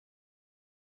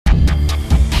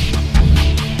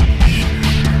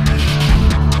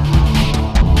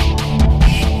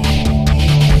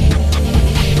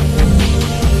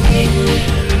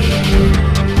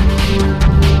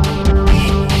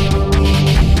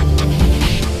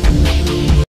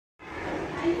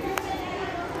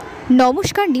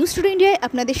নমস্কার, news today ইন্ডিয়ায়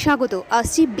আপনাদের স্বাগত।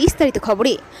 আসছি বিস্তারিত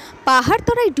খবরে।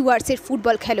 পাহাড়তলায় ডুয়ার্সের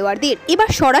ফুটবল খেলোয়াড়দের এবার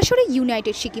সরাসরি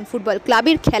ইউনাইটেড সিকিম ফুটবল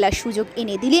ক্লাবের খেলার সুযোগ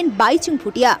এনে দিলেন বাইচুং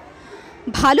ভুটিয়া।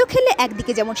 ভালো খেললে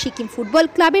একদিকে যেমন সিকিম ফুটবল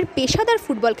ক্লাবের পেশাদার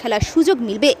ফুটবল খেলার সুযোগ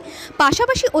মিলবে,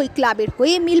 পাশাপাশি ওই ক্লাবের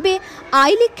হয়ে মিলবে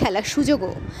আই লিগ খেলার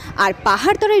সুযোগও। আর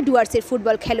পাহাড়তলায় ডুয়ার্সের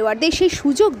ফুটবল খেলোয়াড়দের সেই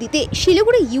সুযোগ দিতে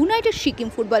শিলিগুড়ি ইউনাইটেড সিকিম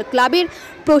ফুটবল ক্লাবের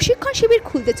প্রশিক্ষণ শিবির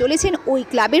খুলতে চলেছেন ওই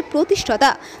ক্লাবের প্রতিষ্ঠাতা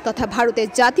তথা ভারতের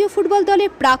জাতীয় ফুটবল দলের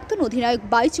প্রাক্তন অধিনায়ক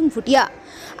বাইচুং ভুটিয়া।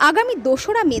 আগামী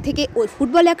 2রা মে থেকে ওই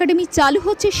ফুটবল একাডেমি চালু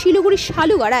হচ্ছে শিলিগুড়ির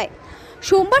শালুগাড়ায়।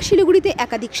 সোমবার শিলিগুড়িতে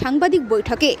একাধিক সাংবাদিক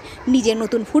বৈঠকে নিজের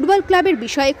নতুন ফুটবল ক্লাবের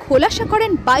বিষয়ে খোলাসা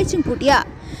করেন বাইচুং ভুটিয়া।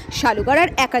 শালুগাড়ার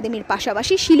একাডেমির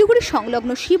পাশাপাশি শিলিগুড়ি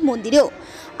সংলগ্ন শিব মন্দিরেও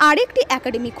আরেকটি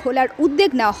একাডেমি খোলার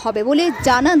উদ্যোগ নেওয়া হবে বলে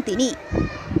জানান তিনি।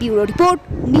 Bureau report,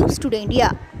 news today India.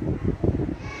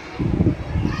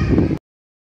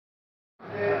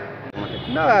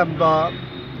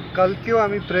 কালকেও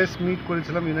আমি প্রেস মিট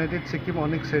করেছিলাম। ইউনাইটেড সিকিম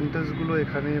অনেক সেন্টার্সগুলো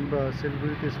এখানে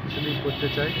শিলিগুড়িতে স্পেশালি করতে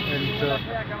চাই। অ্যান্ড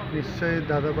নিশ্চয়ই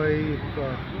দাদাভাই,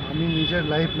 আমি নিজের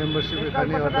লাইফ মেম্বারশিপ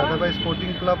এখানে, আর দাদাভাই স্পোর্টিং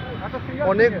ক্লাব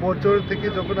অনেক বছর থেকে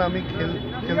যখন আমি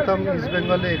খেলতাম ইস্ট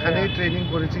বেঙ্গলে, এখানেই ট্রেনিং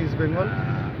করেছি ইস্ট বেঙ্গল।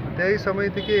 তাই সময়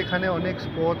থেকে এখানে অনেক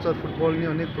স্পোর্টস আর ফুটবল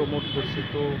নিয়ে অনেক প্রমোট করছি।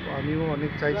 তো আমিও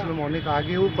অনেক চাইছিলাম, অনেক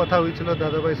আগেও কথা হয়েছিল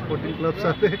দাদাভাই স্পোর্টিং ক্লাব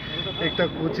সাথে একটা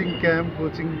কোচিং ক্যাম্প,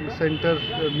 কোচিং সেন্টার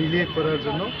মিলিয়ে করার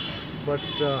জন্য। বাট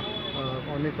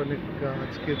অনেক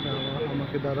আজকে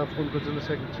আমাকে দাদা ফোন করেছিল,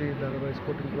 সেক্রেটারি দাদাভাই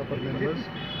স্পোর্টিং ক্লাবের মেম্বার্স।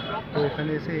 তো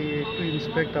এখানে এসে একটু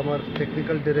ইন্সপেক্ট আমার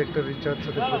টেকনিক্যাল ডিরেক্টর রিচার্জ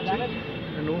সাথে করছি।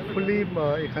 অ্যান্ড হোপফুলি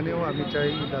এখানেও আমি চাই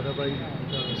দাদাভাই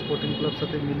স্পোর্টিং ক্লাব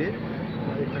সাথে মিলে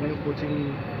এখানেও কোচিং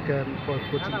ক্যাম্প বা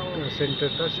কোচিং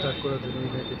সেন্টারটা স্টার্ট করার জন্য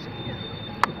ইউনাইটেড সিকিম।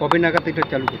 কবে নাগাদ এটা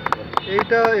চালু করতে পারে?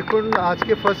 এইটা এখন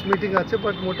আজকে ফার্স্ট মিটিং আছে,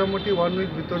 বাট মোটামুটি 1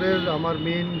 উইক ভিতরে আমার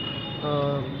মেন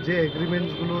যে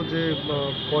এগ্রিমেন্টসগুলো, যে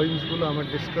পয়েন্টসগুলো আমার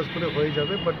ডিসকাস করে হয়ে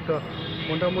যাবে। বাট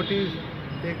মোটামুটি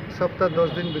 1 সপ্তাহ 10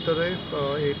 দিন ভিতরে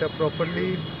এটা প্রপারলি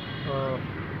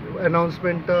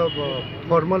অ্যানাউন্সমেন্টটা,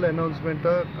 ফর্মাল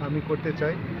অ্যানাউন্সমেন্টটা আমি করতে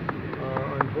চাই।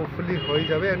 হোপফুলি হয়ে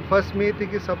যাবে। অ্যান্ড ফার্স্ট মে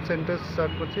থেকে সব সেন্টার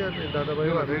স্টার্ট করছি, আর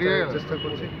দাদাভাইও চেষ্টা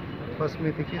করছি ফার্স্ট মে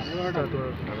থেকে স্টার্ট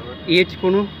হওয়ার। এজ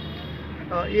কোনো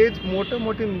এজ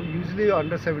মোটামুটি ইউজুয়ালি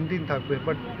আন্ডার 17 থাকবে।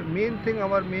 বাট মেন থিং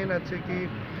আমার মেন আছে কি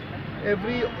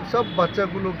সব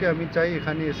বাচ্চাগুলোকে আমি চাই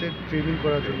এখানে এসে ট্রেনিং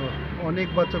করার জন্য। অনেক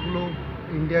বাচ্চাগুলো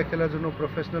ইন্ডিয়া খেলার জন্য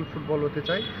প্রফেশনাল ফুটবল হতে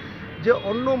চাই, যে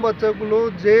অন্য বাচ্চাগুলো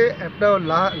যে একটা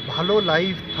ভালো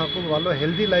লাইফ থাকুক, ভালো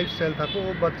হেলদি লাইফস্টাইল থাকুক,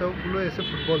 ও বাচ্চাগুলো এসে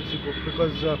ফুটবল শিখুক।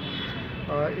 বিকজ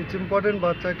ইটস ইম্পর্টেন্ট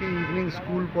বাচ্চাকে ইভিনিং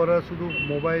স্কুল পড়া শুধু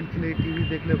মোবাইল খেলে টিভি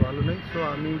দেখলে ভালো নেই। সো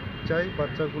আমি চাই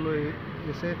বাচ্চাগুলো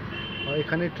এসে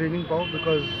এখানে ট্রেনিং পাও।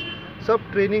 বিকজ সব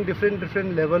ট্রেনিং ডিফারেন্ট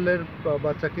লেভেলের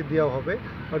বাচ্চাকে দেওয়া হবে।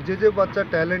 আর যে বাচ্চা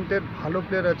ট্যালেন্টেড ভালো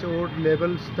প্লেয়ার আছে, ওর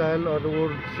লেভেল স্টাইল আর ওর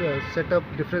সেট আপ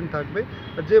ডিফারেন্ট থাকবে।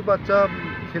 আর যে বাচ্চা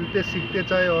খেলতে শিখতে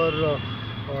চায় আর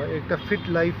একটা ফিট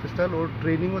লাইফ স্টাইল, ওর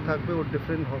ট্রেনিংও থাকবে, ওর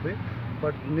ডিফারেন্ট হবে।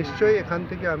 বাট নিশ্চয়ই এখান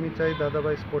থেকে আমি চাই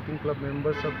দাদাভাই স্পোর্টিং ক্লাব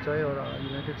মেম্বার সব চাই, আর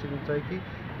ইউনাইটেড সিকিম চাই কি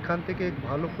এখান থেকে এক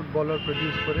ভালো ফুটবলার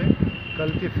প্রডিউস করে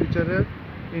কালকে ফিউচারের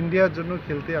ইন্ডিয়ার জন্য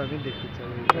খেলতে আমি দেখতে চাই।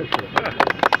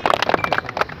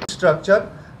 Structure,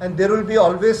 and there will be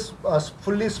always a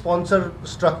fully sponsored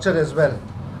structure as well.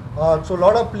 So a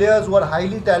lot of players who are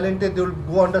highly talented, they will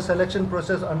go under selection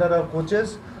process under our coaches,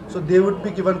 so they would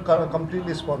be given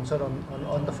completely sponsored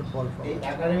on the football front.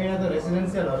 Academy is the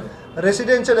residential or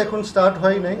Residential এখন start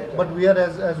হয় নাই, but we are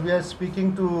as we are speaking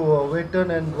to Waitan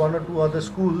and 1 or 2 other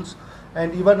schools, and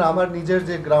even আমার নিজের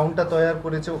যে গ্রাউন্ডটা তৈরি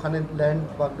করেছে ওখানে land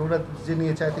Bagdogra যে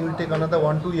নিয়েছে, I think will take another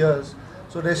 1-2 years.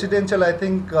 So residential I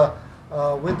think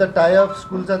with the tie-up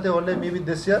schools are only maybe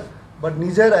this year, but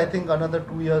Niger I think another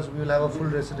 2 years we will have a full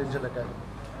residential academy.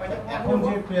 এখন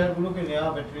যে প্লেয়ারগুলোকে নেওয়া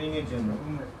হবে training এর জন্য,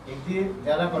 এতে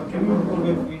যারা contribute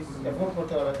করবে, ফিস afford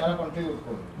করতে পারবে, তারা কন্ট্রিবিউট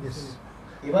করবে। Yes.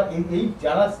 এবার এই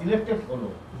যারা সিলেক্টেড হলো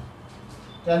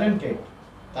ট্যালেন্টেড,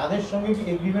 তাদের সঙ্গে কি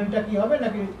এগ্রিমেন্টটা কি হবে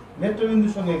নাকি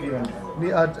নেতৃবৃন্দের সঙ্গে এগ্রিমেন্ট হবে?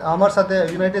 আমার সাথে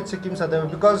ইউনাইটেড সিকিম সাথে,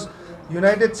 বিকজ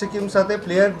ইউনাইটেড সিকিম সাথে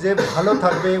প্লেয়ার যে ভালো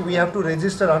থাকবে, we have to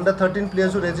register under 13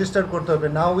 প্লেয়ার্সও register করতে হবে।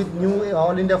 নাও with new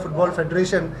all India football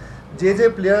federation, যে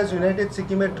প্লেয়ার্স ইউনাইটেড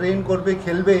সিকিমে ট্রেন করবে,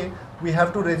 খেলবে, we have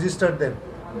to register them,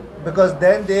 because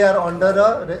then they R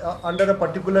under a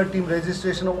particular team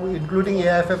registration, including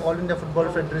AIFF all India football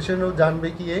ফেডারেশনও জানবে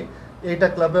কি এইটা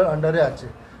ক্লাবের আন্ডারে আছে।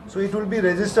 So it will be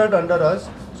registered under us.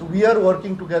 So we are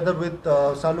working together with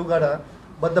Salugada,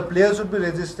 but the players would be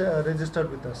registered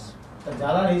with us.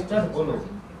 যারা registered হলো,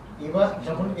 এবার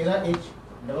যখন এরা এজ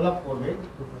ডেভেলপ করবে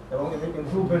এবং এদের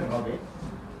ইমপ্রুভমেন্ট হবে,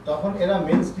 তখন এরা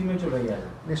মেন স্ট্রিমে চলে যাবে।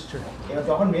 নিশ্চয়ই এরা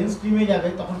যখন মেন স্ট্রিমে যাবে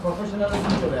তখন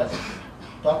প্রফেশনালিজম চলে আসবে।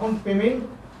 তখন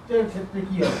পেমেন্টের ক্ষেত্রে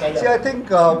কি হয়? See, I think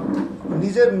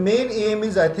নিজের main aim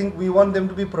is I think we want them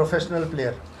to be professional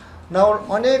player. Now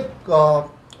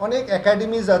অনেক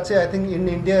academies আছে I think in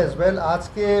India as well.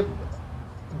 আজকে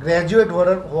graduate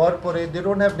হওয়ার পরে they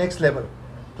don't have next level.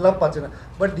 Club পাচ্ছে না.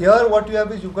 But here what you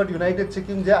have is you got United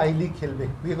Sikkim যে I League খেলবে.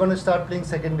 We are going to start playing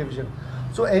second division.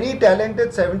 So any talented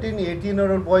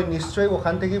 17-18-year-old boy নিশ্চয়ই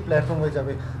ওখান থেকেই platform হয়ে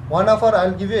যাবে. One of our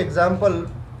I'll give you example.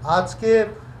 আজকে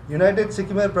United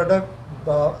সিকিমের product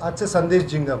আছে সন্দেশ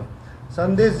জিঙ্গাম.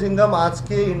 সন্দেশ জিঙ্গাম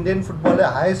আজকে ইন্ডিয়ান ফুটবলে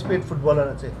হাইয়েস্ট পেড ফুটবলার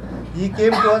আছে. হি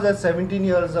came to us at 17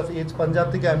 years of age. Punjab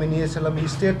থেকে আমি নিয়েছিলাম. হি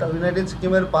স্টেট ইউনাইটেড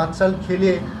সিকিমের 5 সাল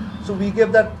খেলে. So we gave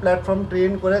that platform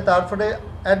train করে তারপরে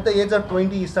at the age of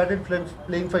 20 he started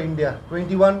playing for India.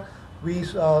 21 we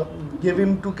gave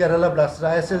him to Kerala Blasters.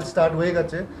 ISL start হয়ে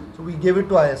গেছে. So we gave it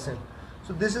to ISL.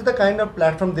 So this is the kind of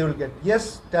platform they will get. Yes,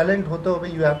 talent hote hobe,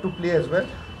 you have to play as well,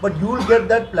 but you will get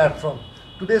that platform.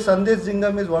 Today Sandesh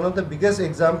Jingam is one of the biggest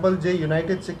example je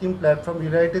United Sikkim platform.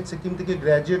 United Sikkim থেকে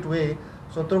graduate হয়ে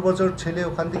 17 বছর ছেলে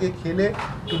ওখান থেকে খেলে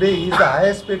today he is the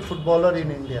highest paid footballer in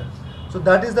India. So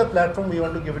that is the platform we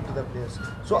want to give it to the players.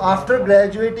 So after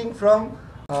graduating from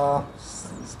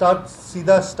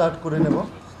start করে নেব.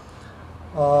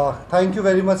 Thank you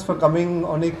very much for coming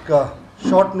অনেক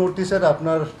short notice এর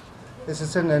আপনার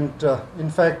এসেছেন and in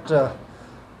fact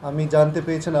আমি জানতে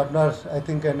পেয়েছেন আপনার I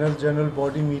think annual general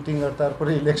body meeting আর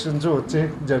তারপরে elections হচ্ছে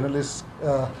journalist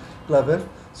ক্লাবের.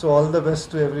 So all the best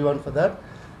to everyone for that.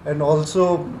 And also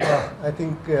I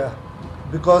think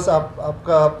because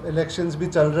आपका elections भी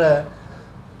चल रहा है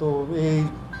তো এই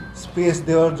স্পেস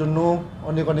দেওয়ার জন্য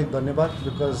অনেক অনেক ধন্যবাদ.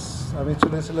 বিকজ আমি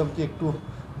শুনেছিলাম কি একটু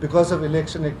বিকজ অফ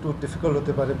ইলেকশন একটু ডিফিকাল্ট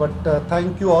হতে পারে. But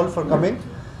thank you all for coming.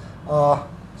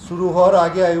 শুরু হওয়ার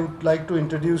আগে I would like to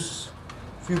introduce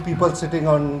few people sitting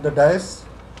on the Dias.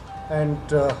 And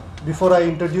before I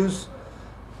introduce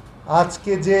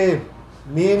আজকে যে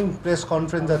মেন প্রেস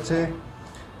কনফারেন্স আছে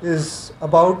is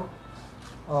about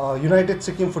United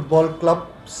Sikkim Football Club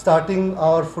starting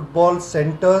our football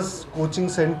centers, coaching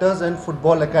centers and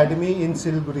football academy in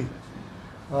Siliguri.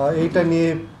 Eta niye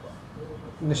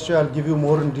nishchay I'll give you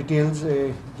more in details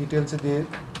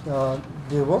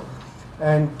debo.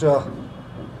 And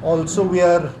also we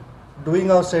are doing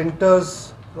our centers,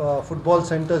 football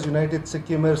centers, United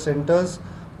Sikkim centers.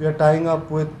 We are tying up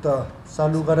with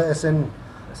Salugada SN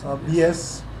BS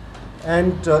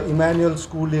and Emmanuel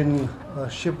School in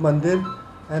Shiv Mandir.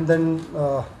 And then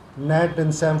Nat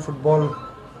and Sam Football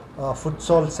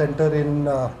Futsal Center in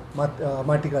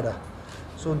Matigada.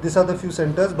 So these are the few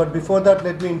centers. But before that,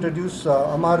 let me introduce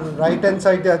our right hand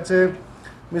side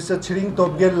Mr. Chiring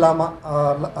Tobgel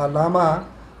Lama,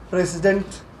 President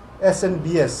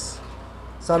SNBS,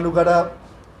 Salugada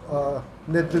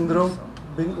Netbindro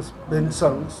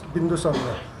Bindu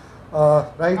Sangha.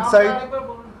 Right side,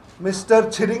 Mr.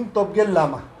 Chiring Tobgel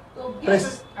Lama,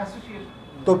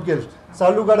 Tobgel.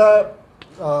 Salugada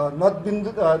North Bindu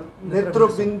Netro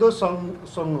Bindu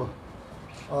Sangha.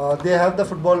 They have the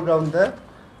football ground there.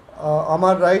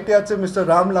 Amar right আছে Mr.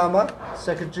 Ram Lama,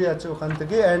 secretary আছে ওখান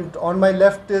থেকে. And on my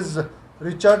left is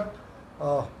Richard.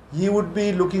 He would be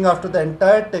looking after the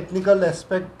entire technical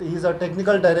aspect. He is a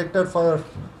technical director for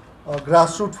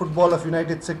grassroots football of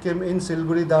United Sikkim in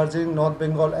Siliguri, Darjeeling, North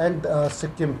Bengal and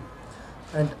Sikkim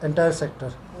and entire sector.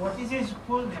 What is his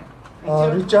full name?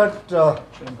 Richard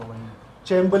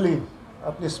Chamberlain.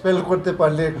 আপনি spell করতে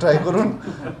পারলে try করুন.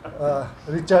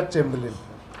 Richard Chamberlin.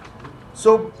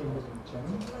 So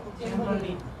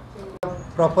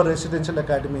proper residential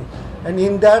academy and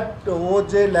in that ও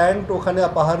যে land ওখানে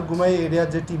পাহাড় গুমাই area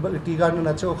যে tea garden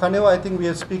আছে ওখানেও I think we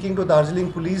are speaking two Darjeeling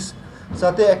police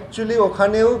সাথে অ্যাকচুয়ালি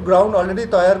ওখানেও গ্রাউন্ড অলরেডি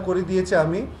তৈরি করে দিয়েছে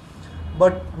আমি.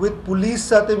 বাট উইথ পুলিশ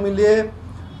সাথে মিলিয়ে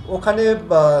ওখানে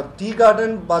টি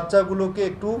গার্ডেন বাচ্চাগুলোকে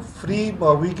একটু ফ্রি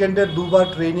উইকেন্ডের দুবার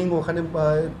ট্রেনিং ওখানে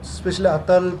স্পেশালি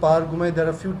আতাল পাহাড় গুমাই দেয়ার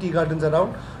আর few T gardens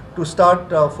around to start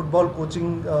football coaching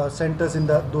centers in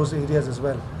those areas as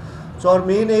well. So our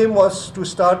main aim was to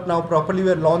start now properly.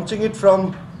 We are launching it from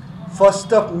 1st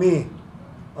of May,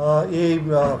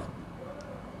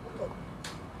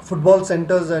 football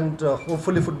centers and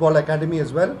hopefully football academy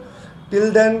as well. Till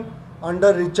then,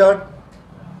 under Richard,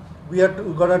 we are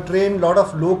going to train lot of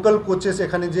local coaches.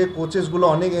 এখানে যে কোচেসগুলো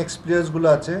অনেক x প্লেয়ার্সগুলো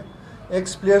আছে,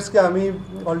 x প্লেয়ার্সকে আমি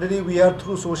already we are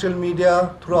through social media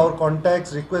through hour contacts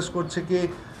request করছি কি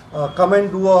come and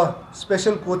do a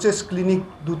special coaches clinic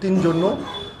 2-3 জন্য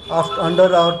under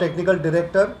our technical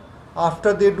director.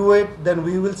 After they do it, then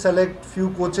we will select few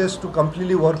coaches to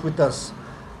completely work with us.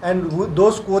 And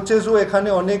those coaches who এখানে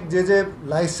অনেক যে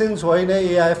licence হয় না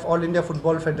AIF all India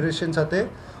football federation সাথে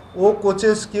ও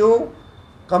কোচেসকেও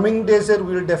coming days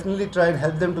we will definitely try and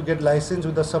help them to get license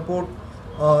with the support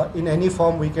in any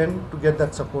form we can to get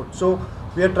that support. So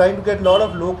we are trying to get a lot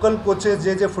of local coaches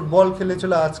যে football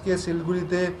খেলেছিল আজকে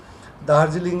শিলগুড়িতে,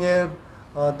 দার্জিলিংয়ের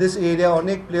this area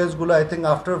অনেক প্লেয়ার্সগুলো I think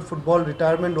after football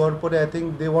retirement হওয়ার পরে I think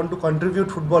they want to contribute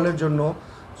ফুটবলের জন্য.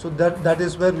 So that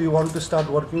is where we want to start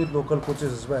working with local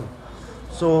coaches as well.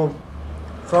 So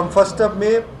from 1st of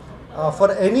May, for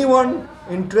anyone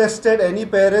interested, any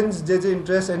parents,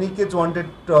 interest, any kids wanted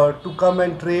to come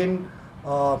and train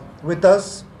with us,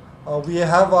 we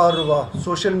have our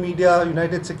social media,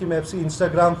 United Sikkim FC,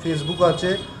 Instagram, Facebook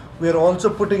ache. We are also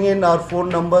putting in our phone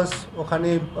numbers,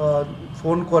 okhane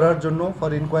phone korar jonno for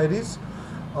inquiries.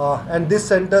 And these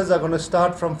centers are going to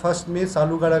start from 1st May,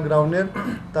 Salugara ground er,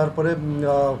 tarpore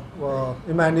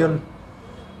Emmanuel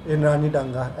in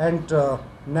Ranidanga, and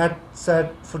NatSat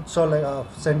futsal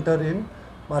center in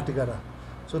Matigara.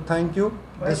 So thank you.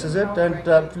 This is it. And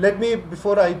let me,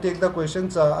 before I take the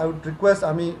questions, I would request,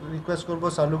 আমি request করব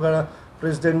Salugara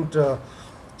President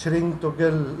Chiring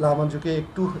Togel Lamanjuke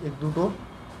এক দুটো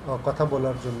কথা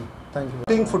বলার জন্য. Thank you.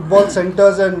 Putting football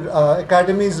centers and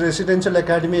academies, residential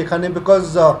academy এখানে, because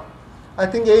I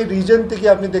think এই region থেকে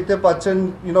আপনি দেখতে পাচ্ছেন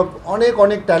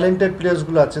অনেক talented players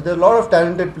গুলো আছে. There are a lot of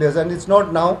talented players and it's not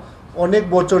now, অনেক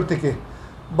বছর থেকে.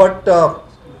 But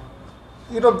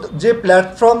যে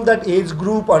platform that as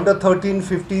group under 13,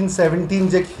 15, 17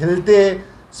 যে খেলতে,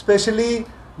 স্পেশালি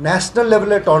ন্যাশনাল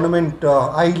লেভেলের টুর্নামেন্ট,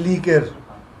 আই লিগের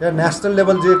ন্যাশনাল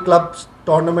লেভেল যে club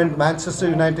tournament, Manchester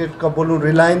United cup বলুন,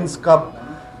 রিলায়েন্স কাপ,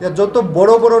 যত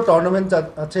বড় বড় টুর্নামেন্ট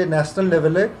আছে ন্যাশনাল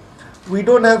লেভেলে, we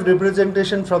don't have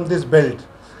representation from this belt.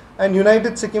 And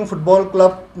United Sikkim football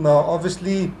club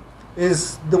obviously is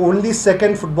the only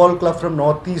second football club from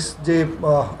Northeast যে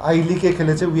I League এ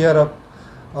খেলেছে. We are a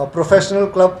professional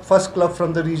club, first club from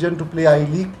the region to play I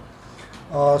League.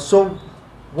 So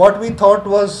what we thought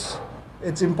was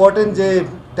it's important যে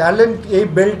talent এই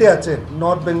বেল্টে আছে,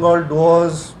 North Bengal,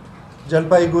 Doors,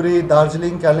 Jalpaiguri,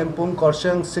 Darjeeling, Kalimpong,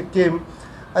 Kurseong, Sikkim.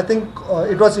 I think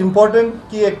it was important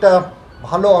কি একটা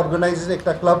ভালো organisation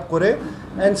একটা club করে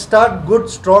and start good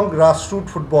strong grassroots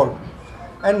football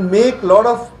and make lot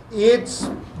of age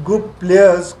group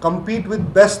players compete with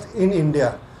best in India.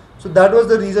 So that was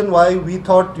the reason why we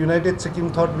thought, United Sikkim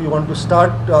thought, we want to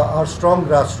start our strong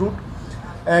grassroots.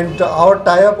 And our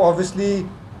tie-up obviously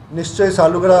Nishchay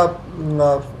Salugara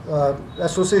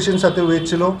association সাথে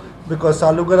হয়েছিল, because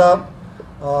Salugara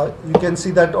you can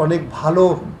see that অনেক ভালো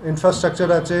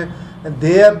infrastructure আছে, and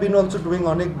they have been also doing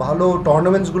অনেক ভালো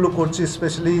tournaments গুলো করছে,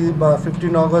 especially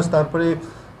 15 August তারপরে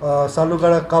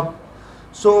Salugara Cup.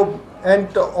 So and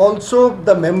also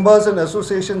the members and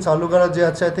association Salugara যে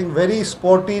আছে, I think very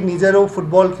sporty, নিজেরও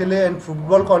ফুটবল খেলে and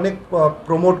ফুটবল অনেক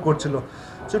promote করছিল.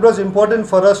 So it was important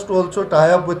for us to also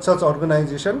tie up with such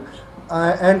organization.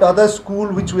 And other school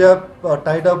which we have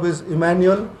tied up is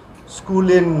Emmanuel School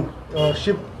in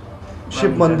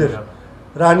Ship Mandir,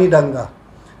 Ranidanga,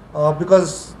 because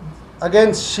again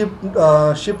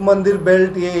Ship Mandir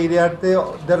belt এই এরিয়াতে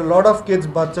there are a lot of kids,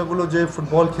 বাচ্চাগুলো যে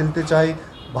football খেলতে চায়,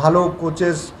 ভালো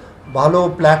coaches, ভালো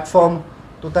platform,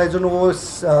 তো তাই জন্য ও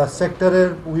সেক্টরের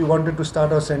we wanted to start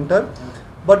our center.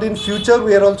 But in future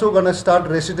we are also going to start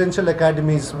residential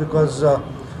academies, because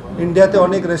ইন্ডিয়াতে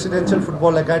অনেক residential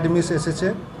football academies এসেছে,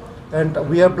 and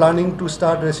we are planning to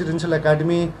start residential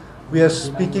academy. We are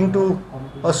speaking to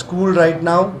a school right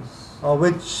now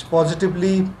which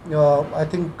positively I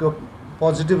think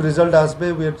positive result আসবে.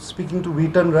 We are speaking to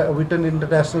Wheaton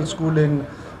International School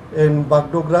in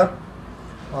Bagdogra.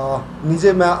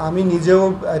 আমি নিজেও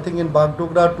I think in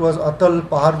Bagdogra towards Atal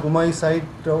পাহাড় গুমাই side,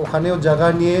 ওখানেও জায়গা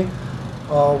নিয়ে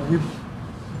we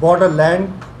bot a land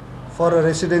for a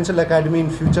residential academy in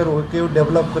future, ওকেও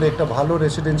develop করে একটা ভালো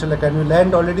residential academy,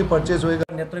 land already purchase হয়ে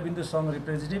গেছে. নেত্রবিন্দু song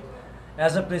representative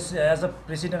as a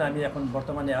president আমি এখন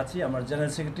বর্তমানে আছি, আমার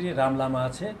জেনারেল সেক্রেটারি রাম লামা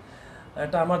আছে.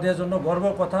 এটা আমাদের জন্য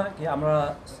গর্বের কথা কি আমরা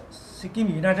সিকিম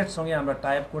ইউনাইটেড সঙ্গে আমরা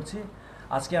টাই আপ করছি.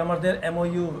 আজকে আমাদের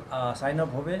MOU সাইন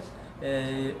আপ হবে,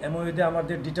 MOUতে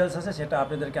আমাদের ডিটেলস আছে, সেটা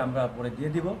আপনাদেরকে আমরা পরে দিয়ে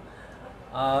দিব.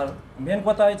 আর মেন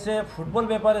কথা হচ্ছে ফুটবল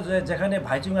ব্যাপারে যেখানে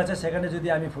ভাইচুং আছে সেখানে যদি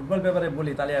আমি ফুটবল ব্যাপারে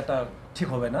বলি তাহলে এটা ঠিক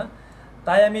হবে না.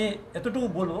 তাই আমি এতটুকু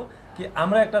বলবো কি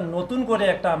আমরা একটা নতুন করে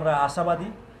একটা আমরা আশাবাদী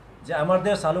যে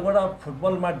আমাদের সালুগড়া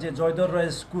ফুটবল মাঠ যে জয়দর রয়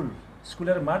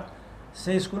স্কুলের মাঠ,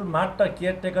 সেই স্কুল মাঠটা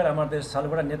কেয়ারটেকার আমাদের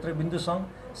সালুগড়া নেতৃবৃন্দ সং.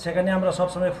 সেখানে আমরা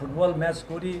সবসময় ফুটবল ম্যাচ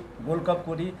করি, গোল্ড কাপ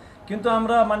করি, কিন্তু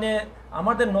আমরা মানে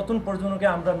আমাদের নতুন প্রজন্মকে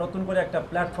আমরা নতুন করে একটা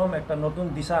প্ল্যাটফর্ম, একটা নতুন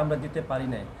দিশা আমরা দিতে পারি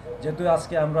না. যেহেতু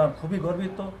আজকে আমরা খুবই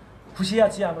গর্বিত, খুশি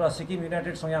আছি আমরা সিকিম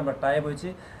ইউনাইটেড সঙ্গে আমরা টাই আপ হয়েছি.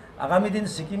 আগামী দিন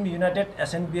সিকিম ইউনাইটেড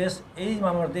SNBS এই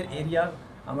আমাদের এরিয়ার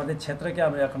আমাদের ক্ষেত্রকে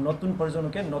আমরা এখন নতুন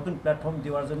প্রজন্মকে নতুন প্ল্যাটফর্ম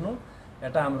দেওয়ার জন্য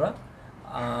এটা আমরা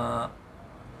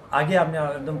আগে আমি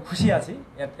একদম খুশি আছি,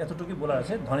 এতটুকু বলার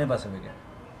আছে। ধন্যবাদ সবাইকে।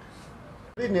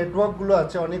 নেটওয়ার্কগুলো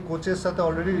আছে, অনেক কোচের সাথে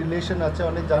অলরেডি রিলেশন আছে,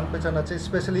 অনেক জান পেচান আছে।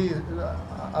 স্পেশালি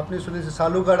আপনি শুনেছেন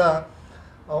সালুগাড়া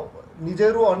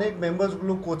নিজেরও অনেক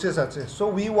মেম্বার্সগুলো কোচেস আছে। So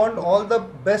we want all the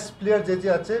best player যে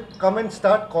আছে কাম and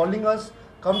start calling us,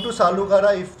 come to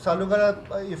সালুগাড়া।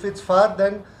 If it's fur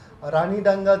দেন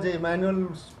রানীডাঙ্গা যে ইম্যানুয়াল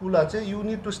স্কুল আছে, you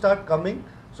need to start coming.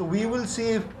 So we will see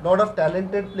lot of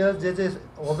talented players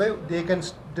they can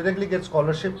directly get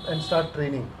scholarship and start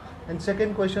training. And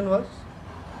second question was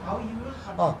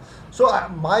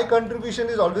my contribution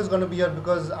is always going to be here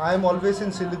because I am always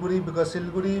in Siliguri, because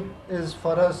Siliguri is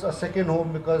for us a second home,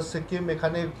 because Sikkim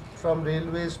ekhane from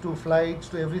railways to flights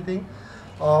to everything.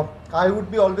 I would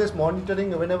be always monitoring.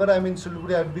 Whenever I'm in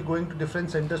Siliguri, I would be going to different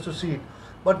centers to see it.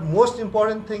 But most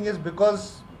important thing is because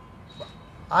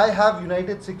I have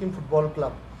United Sikkim Football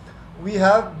Club.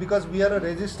 Because we are a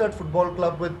registered football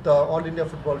club with All India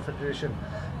Football Federation,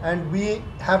 and we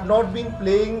have not been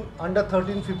playing under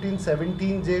 13, 15,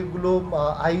 17 যেগুলো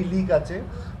I League আছে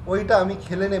ওইটা আমি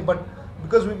খেলে নেই, but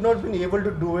because we've not been able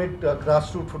to do it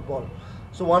grassroots football.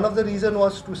 So one of the reason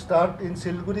was to start in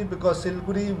Siliguri, because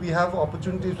Siliguri we have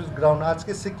opportunities with ground.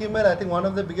 আজকে সিকিমের I think one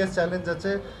of the biggest challenge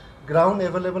আছে ground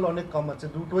available অনেক কম আছে।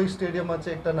 দুটোই stadium আছে,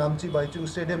 একটা নামচি বাইচুং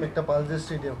stadium, একটা পালজে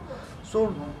stadium. So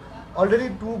already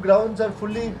 2 grounds are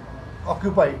fully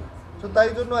occupied. So তাই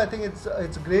জন্য I think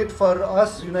it's great for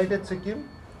us United Sikkim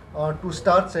to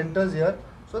start centers here,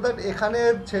 so that এখানে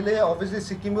ছেলে obviously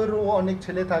সিকিমেরও অনেক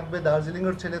ছেলে থাকবে,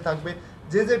 দার্জিলিংয়ের ছেলে থাকবে,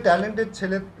 যে ট্যালেন্টেড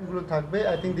ছেলেগুলো থাকবে।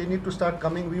 I think they need to start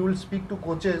coming. We will speak to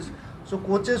coaches, so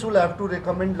coaches will have to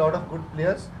recommend lot of good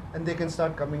players and they can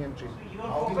start coming and train.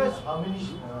 How many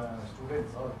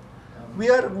students are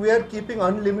We are keeping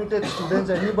unlimited students.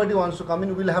 Anybody wants to come in,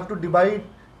 we'll have to divide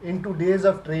into days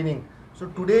of training. So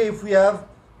today if we have,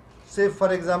 say for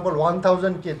example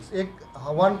 1000 kids,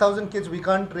 1000 kids we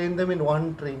can't train them in one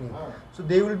training. So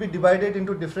they will be divided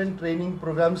into different training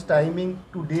programs, timing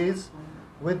 2 days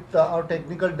with our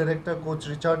technical director coach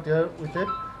Richard here with it.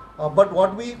 But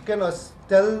what we can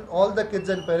tell all the kids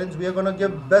and parents, we are going to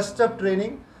give best of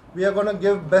training, we are going to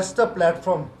give best of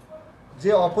platform,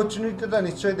 যে অপরচুনিটিটা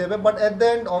নিশ্চয়ই দেবে। But at the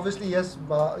end obviously yes,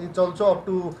 it's also up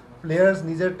to players,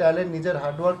 নিজের talent নিজের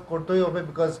hard work করতেই হবে।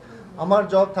 Because আমার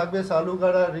job থাকবে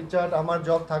সালুগাড়া Richard, আমার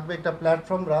জব থাকবে একটা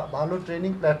প্ল্যাটফর্ম, ভালো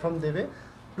ট্রেনিং প্ল্যাটফর্ম দেবে।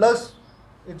 Plus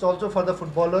it's also for the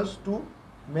footballers two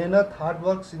মেহনত,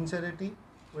 হার্ডওয়ার্ক, সিনসিয়ারিটি,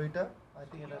 ওইটা I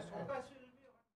think it has to.